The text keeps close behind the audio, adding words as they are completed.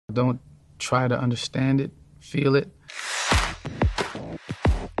Don't try to understand it, feel it.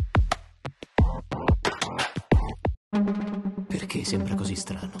 Perché sembra così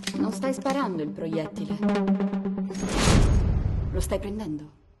strano? Non stai sparando il proiettile. Lo stai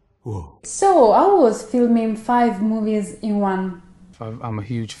prendendo. Wow. So, I was filming 5 movies in one. I'm a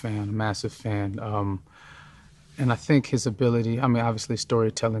huge fan, a massive fan. And I think his ability, I mean, obviously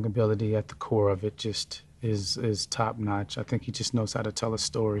storytelling ability at the core of it just is top notch. I think he just knows how to tell a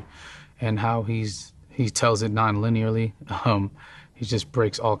story and how he tells it non-linearly. He just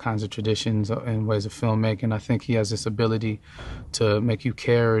breaks all kinds of traditions and ways of filmmaking. I think he has this ability to make you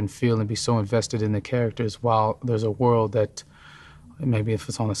care and feel and be so invested in the characters while there's a world that maybe if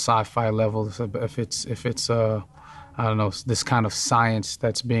it's on a sci-fi level, if it's I don't know, this kind of science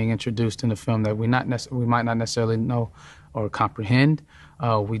that's being introduced in the film that we might not necessarily know or comprehend.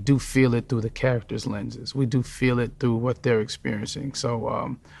 We do feel it through the characters' lenses. We do feel it through what they're experiencing.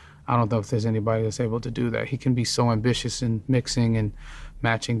 So I don't know if there's anybody that's able to do that. He can be so ambitious in mixing and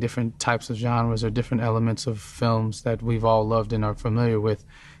matching different types of genres or different elements of films that we've all loved and are familiar with,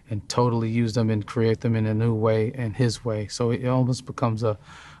 and totally use them and create them in a new way and his way. So it almost becomes a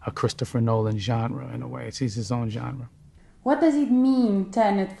Christopher Nolan genre in a way. He's his own genre. What does it mean,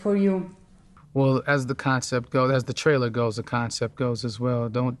 Tenet, for you? Well, as the concept goes, as the trailer goes, the concept goes as well.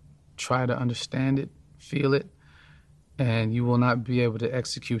 Don't try to understand it, feel it, and you will not be able to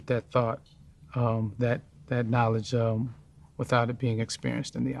execute that thought, that knowledge without it being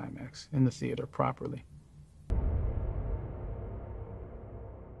experienced in the IMAX, in the theater properly.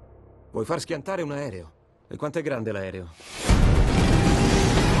 Vuoi far schiantare un aereo? E quanto è grande l'aereo?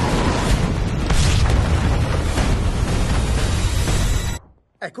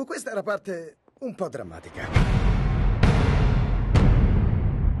 Ecco, questa è la parte un po' drammatica.